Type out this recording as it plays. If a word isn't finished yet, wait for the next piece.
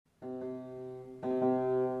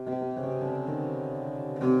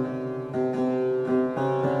Hi,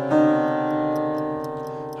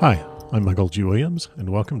 I'm Michael G. Williams,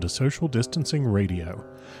 and welcome to Social Distancing Radio.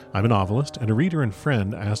 I'm a novelist, and a reader and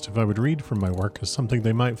friend asked if I would read from my work as something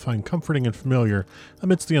they might find comforting and familiar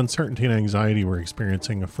amidst the uncertainty and anxiety we're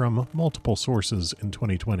experiencing from multiple sources in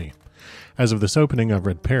 2020. As of this opening, I've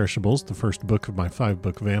read Perishables, the first book of my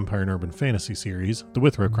 5-book vampire and urban fantasy series, The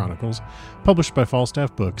Withrow Chronicles, published by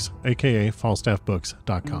Falstaff Books, aka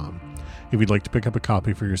falstaffbooks.com. If you'd like to pick up a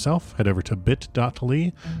copy for yourself, head over to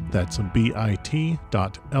bit.ly, that's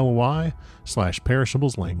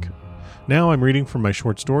bit.ly/perishables link. Now I'm reading from my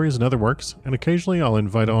short stories and other works, and occasionally I'll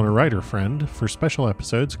invite on a writer friend for special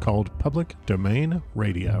episodes called Public Domain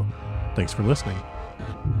Radio. Thanks for listening.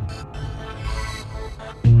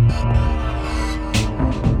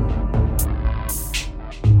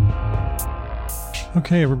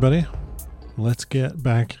 Okay, everybody, let's get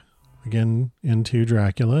back again into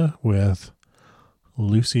Dracula with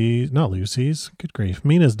good grief,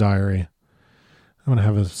 Mina's diary. I'm going to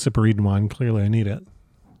have a sip of reading wine. Clearly I need it.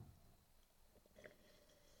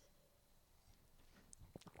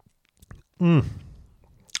 Oh,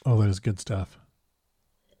 that is good stuff.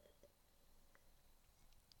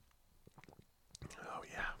 Oh,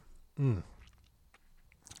 yeah.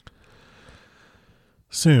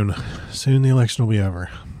 Soon the election will be over.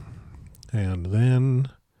 And then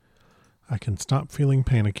I can stop feeling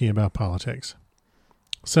panicky about politics.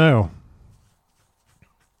 So,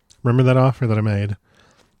 remember that offer that I made?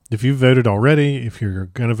 If you've voted already, if you're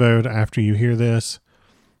going to vote after you hear this,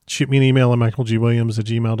 shoot me an email at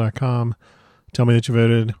michaelgwilliams@gmail.com. Tell me that you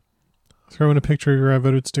voted. Throw in a picture of your I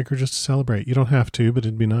voted sticker just to celebrate. You don't have to, but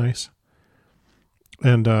it'd be nice.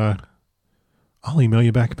 And I'll email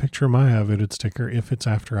you back a picture of my I voted sticker if it's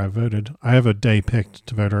after I voted. I have a day picked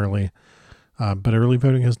to vote early, but early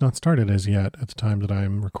voting has not started as yet at the time that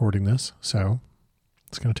I'm recording this, so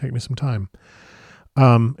it's going to take me some time.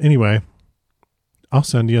 Anyway, I'll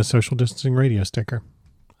send you a social distancing radio sticker.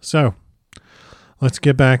 So, let's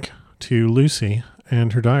get back to Lucy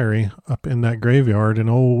and her diary up in that graveyard in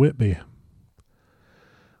Old Whitby.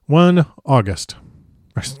 1 August.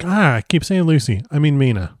 I keep saying Lucy. I mean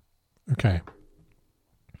Mina. Okay.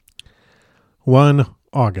 1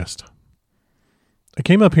 August. I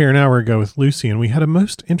came up here an hour ago with Lucy, and we had a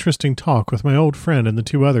most interesting talk with my old friend and the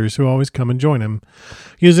 2 others who always come and join him.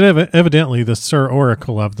 He is evidently the Sir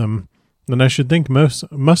Oracle of them, and I should think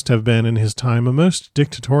must have been in his time a most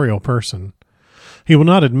dictatorial person. He will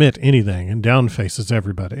not admit anything and downfaces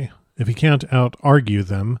everybody. If he can't out-argue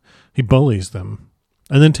them, he bullies them,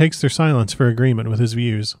 and then takes their silence for agreement with his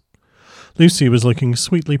views. Lucy was looking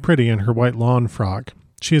sweetly pretty in her white lawn frock.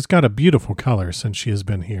 She has got a beautiful color since she has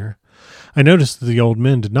been here. I noticed that the old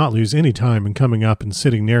men did not lose any time in coming up and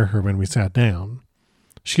sitting near her when we sat down.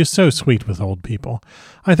 She is so sweet with old people.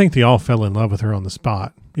 I think they all fell in love with her on the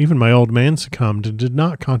spot. Even my old man succumbed and did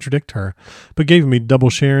not contradict her, but gave me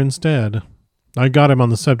double share instead. I got him on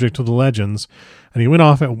the subject of the legends, and he went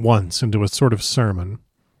off at once into a sort of sermon.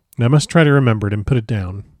 And I must try to remember it and put it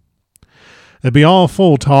down. It be all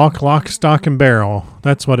full talk, lock, stock, and barrel.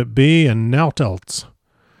 That's what it be, and nowt else.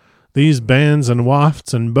 These bands and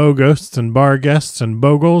wafts and bogosts and bar guests and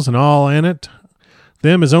bogles and all in it,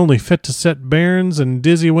 them is only fit to set bairns and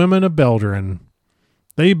dizzy women a-belderin'.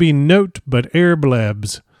 They be note but air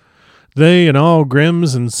blebs. They and all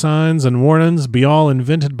grims and signs and warnin's be all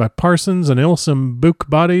invented by parsons and ilsome book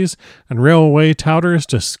bodies and railway touters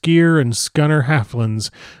to skeer and scunner halflins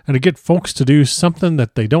and to get folks to do something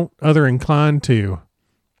that they don't other incline to.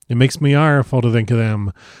 It makes me ireful to think of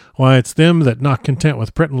them. Why, it's them that, not content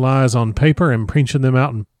with printing lies on paper and preaching them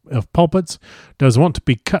out of pulpits, does want to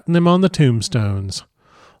be cutting them on the tombstones.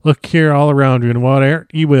 Look here all around you, and whate'er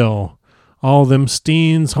ye will. All them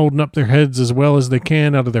steens holding up their heads as well as they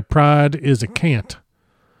can out of their pride is a cant.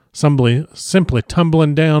 Simply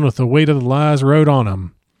tumbling down with the weight of the lies wrote on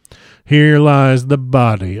 'em. Here lies the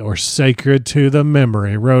body, or sacred to the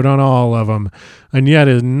memory, wrote on all of 'em, and yet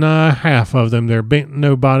is nigh half of them there bean't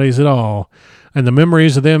no bodies at all, and the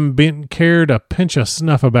memories of them bean't cared a pinch of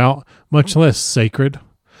snuff about, much less sacred.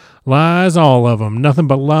 Lies all of 'em, nothing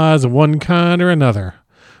but lies of one kind or another.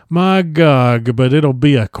 My God, but it'll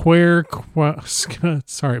be a queer,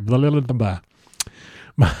 sorry, blah, blah, blah,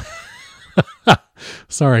 blah.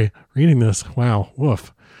 Sorry, reading this, wow,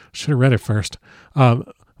 woof, should have read it first.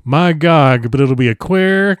 My God, but it'll be a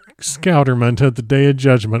queer scouterment at the day of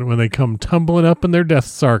judgment when they come tumbling up in their death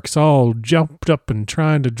sarks, all jumped up and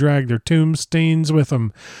trying to drag their tombstains with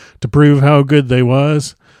 'em to prove how good they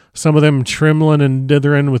was. Some of them trembling and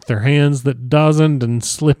dithering with their hands that dozened and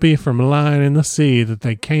slippy from lying in the sea that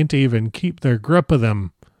they can't even keep their grip of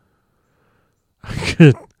them.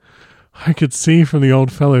 I could see from the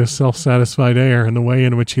old fellow's self-satisfied air and the way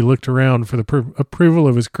in which he looked around for the approval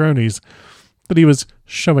of his cronies that he was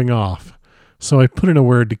showing off, so I put in a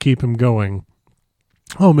word to keep him going.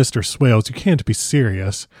 "Oh, Mr. Swales, you can't be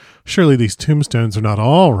serious. Surely these tombstones are not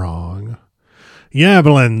all wrong."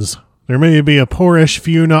 "Yabblins! There may be a poorish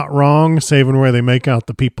few not wrong, savin' where they make out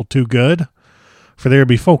the people too good. For there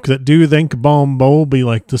be folk that do think Bombole be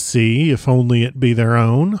like the sea, if only it be their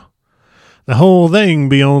own. The whole thing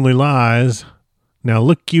be only lies. Now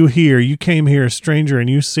look you here, you came here a stranger, and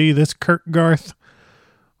you see this Kirkgarth?"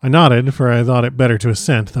 I nodded, for I thought it better to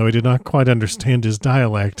assent, though I did not quite understand his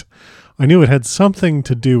dialect. I knew it had something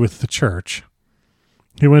to do with the church.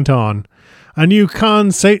 He went on, "And you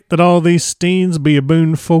consate that all these steens be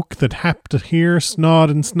aboon folk that hap to hear snod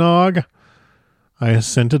and snog?" I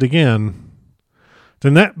assented again.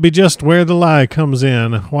 "Then that be just where the lie comes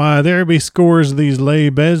in. Why, there be scores of these lay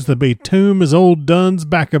beds that be tomb as old Dunn's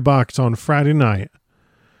bacca-box on Friday night."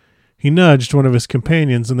 He nudged one of his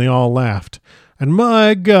companions, and they all laughed. "And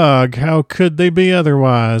my gog, how could they be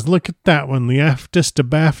otherwise? Look at that one, the aftest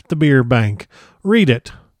abaft the beer bank. Read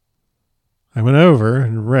it." I went over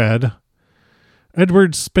and read,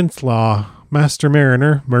 "Edward Spinslaw, master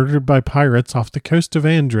mariner, murdered by pirates off the coast of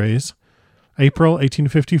Andres, April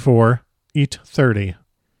 1854, eat 30.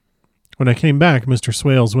 When I came back, Mr.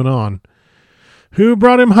 Swales went on, "Who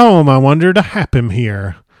brought him home, I wonder, to hap him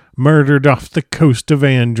here? Murdered off the coast of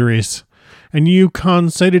Andres. And you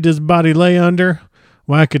consated his body lay under?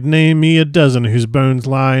 Why, I could name me a dozen whose bones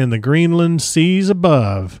lie in the Greenland seas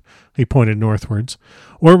above," he pointed northwards,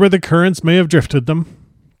 "or where the currents may have drifted them.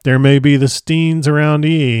 There may be the steens around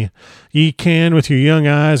ye. Ye can, with your young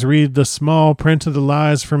eyes, read the small print of the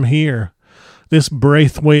lies from here. This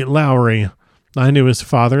Braithwaite Lowry, I knew his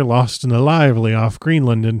father, lost in the Lively off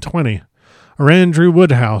Greenland in 20. Or Andrew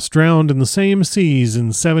Woodhouse, drowned in the same seas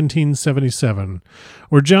in 1777.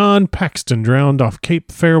 Or John Paxton, drowned off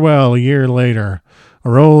Cape Farewell a year later.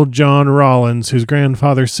 Or old John Rawlins, whose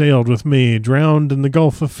grandfather sailed with me, drowned in the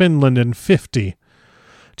Gulf of Finland in 50.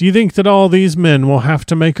 Do you think that all these men will have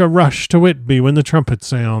to make a rush to Whitby when the trumpet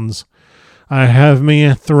sounds? I have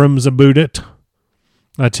me thrums aboot it.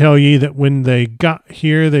 I tell ye that when they got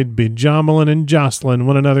here, they'd be jommelin' and jostlin'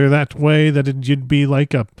 one another that way that it'd be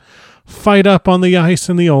like a fight up on the ice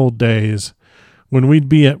in the old days, when we'd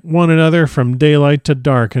be at one another from daylight to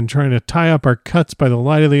dark and trying to tie up our cuts by the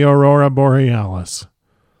light of the aurora borealis."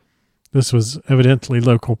 This was evidently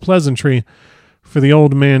local pleasantry, for the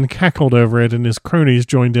old man cackled over it and his cronies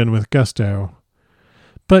joined in with gusto.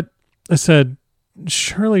 "But," I said,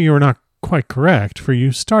 "surely you are not quite correct, for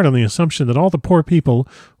you start on the assumption that all the poor people,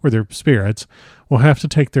 or their spirits, will have to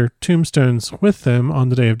take their tombstones with them on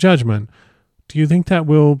the Day of Judgment. Do you think that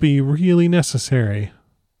will be really necessary?"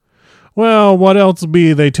 "Well, what else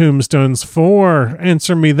be they tombstones for?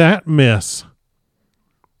 Answer me that, miss."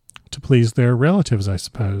 "To please their relatives, I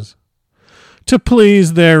suppose." "To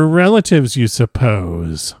please their relatives, you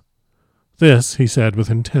suppose?" This he said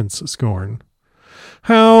with intense scorn.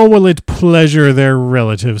 "How will it pleasure their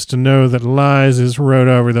relatives to know that lies is wrote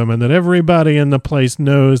over them, and that everybody in the place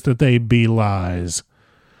knows that they be lies?"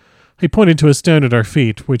 He pointed to a stone at our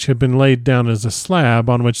feet, which had been laid down as a slab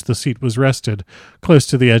on which the seat was rested, close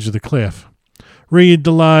to the edge of the cliff. "Read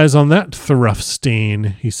the lies on that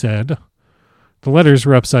Thruffstein," he said. The letters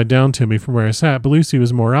were upside down to me from where I sat, but Lucy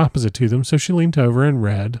was more opposite to them, so she leaned over and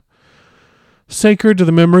read, "Sacred to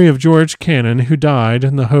the memory of George Cannon, who died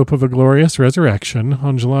in the hope of a glorious resurrection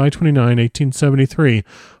on July 29, 1873,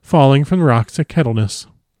 falling from the rocks at Kettleness.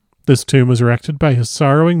 This tomb was erected by his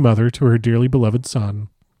sorrowing mother to her dearly beloved son.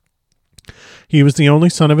 He was the only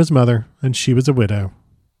son of his mother, and she was a widow."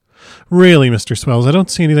 "Really, Mr. Swales, I don't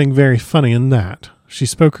see anything very funny in that." She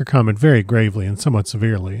spoke her comment very gravely and somewhat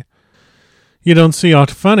severely. "You don't see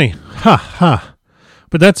aught funny? Ha, ha!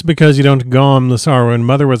 But that's because you don't gawm the sorrowing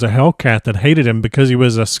mother was a hellcat that hated him because he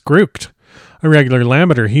was a scrookt. A regular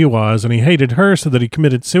lammeter he was, and he hated her so that he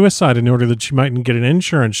committed suicide in order that she mightn't get an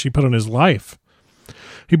insurance she put on his life.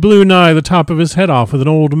 He blew nigh the top of his head off with an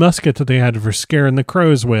old musket that they had for scaring the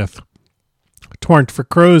crows with. 'Twarn't for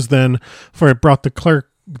crows then, for it brought the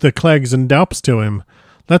clegs and daups to him.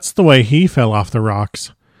 That's the way he fell off the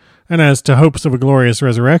rocks. And as to hopes of a glorious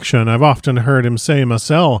resurrection, I've often heard him say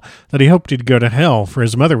mysel that he hoped he'd go to hell, for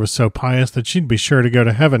his mother was so pious that she'd be sure to go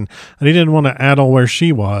to heaven, and he didn't want to addle where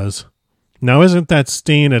she was. Now isn't that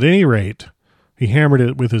Steen at any rate," he hammered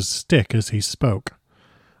it with his stick as he spoke,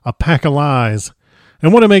 "a pack of lies?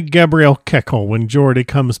 And what to make Gabriel Keckle when Geordie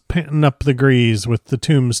comes panting up the grease with the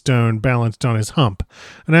tombstone balanced on his hump,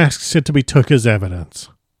 and asks it to be took as evidence?"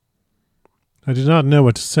 I did not know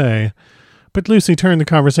what to say, But Lucy turned the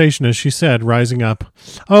conversation as she said, rising up,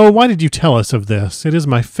 "Oh, why did you tell us of this? It is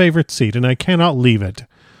my favorite seat, and I cannot leave it.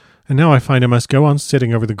 And now I find I must go on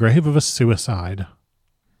sitting over the grave of a suicide."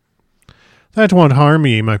 "That won't harm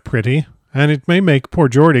ye, my pretty, and it may make poor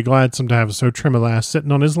Geordie gladsome to have so trim a lass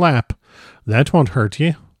sitting on his lap. That won't hurt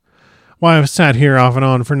ye. Why, I've sat here off and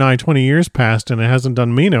on for nigh 20 years past, and it hasn't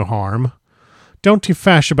done me no harm. Don't ye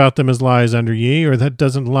fash about them as lies under ye, or that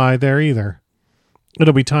doesn't lie there either.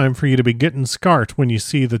 It'll be time for you to be getting scart when you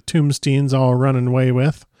see the tombsteins all running away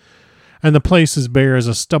with, and the place as bare as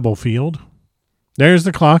a stubble field. There's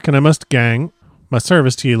the clock, and I must gang. My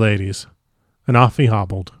service to ye, ladies." And off he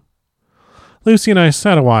hobbled. Lucy and I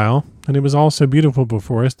sat a while, and it was all so beautiful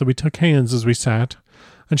before us that we took hands as we sat,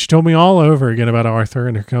 and she told me all over again about Arthur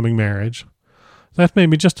and her coming marriage. That made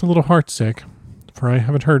me just a little heartsick, for I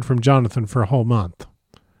haven't heard from Jonathan for a whole month.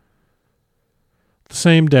 The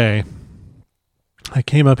same day, I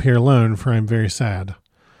came up here alone, for I am very sad.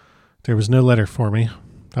 There was no letter for me.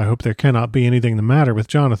 I hope there cannot be anything the matter with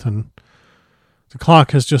Jonathan. The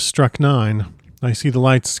clock has just struck 9. I see the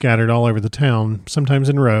lights scattered all over the town, sometimes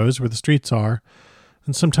in rows where the streets are,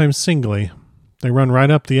 and sometimes singly. They run right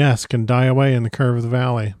up the Esk and die away in the curve of the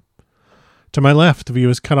valley. To my left, the view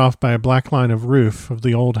is cut off by a black line of roof of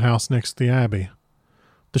the old house next to the abbey.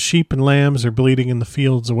 The sheep and lambs are bleating in the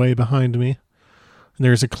fields away behind me, and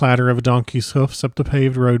there is a clatter of a donkey's hoofs up the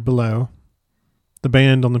paved road below. The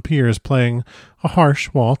band on the pier is playing a harsh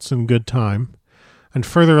waltz in good time, and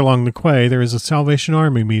further along the quay there is a Salvation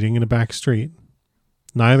Army meeting in a back street.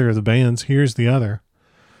 Neither of the bands hears the other,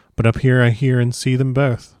 but up here I hear and see them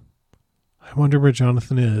both. I wonder where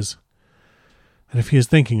Jonathan is, and if he is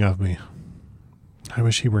thinking of me. I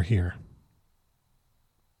wish he were here.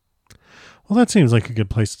 Well, that seems like a good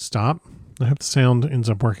place to stop. I hope the sound ends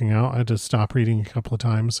up working out. I had to stop reading a couple of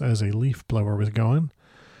times as a leaf blower was going,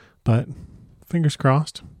 but fingers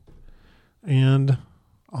crossed. And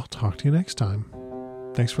I'll talk to you next time.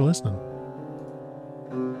 Thanks for listening.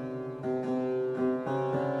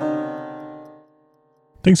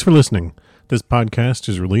 Thanks for listening. This podcast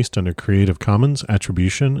is released under Creative Commons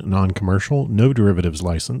Attribution, Non-Commercial, No Derivatives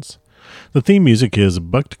license. The theme music is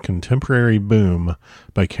Bucked Contemporary Boom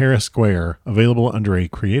by Kara Square, available under a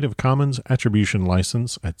Creative Commons Attribution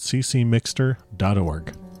license at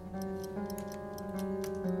ccmixter.org.